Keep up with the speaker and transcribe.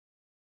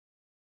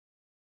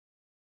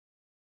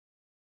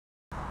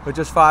We're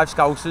just 5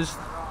 Scousers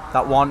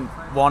that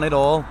want it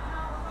all.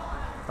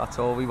 That's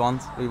all we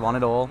want. We want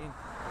it all.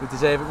 We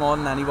deserve it more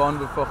than anyone.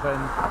 We've fucking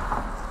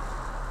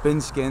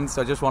been skinned,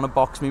 so I just want to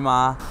box me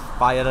ma,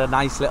 buy her a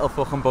nice little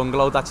fucking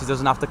bungalow that she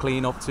doesn't have to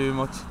clean up too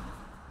much.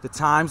 The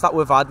times that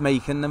we've had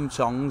making them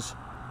songs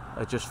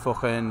are just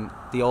fucking,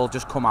 they all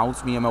just come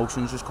out. My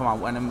emotions just come out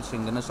when I'm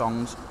singing the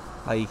songs.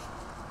 Like,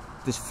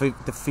 the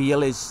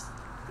feel is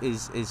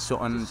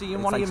something.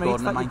 Seeing one of your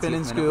mates that you've been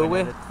in school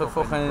with for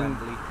fucking,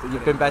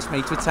 you've been best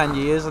mates with 10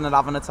 years and then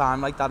having a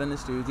time like that in the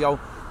studio,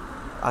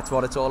 that's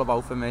what it's all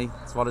about for me.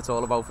 It's what it's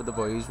all about for the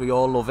boys. We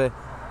all love it.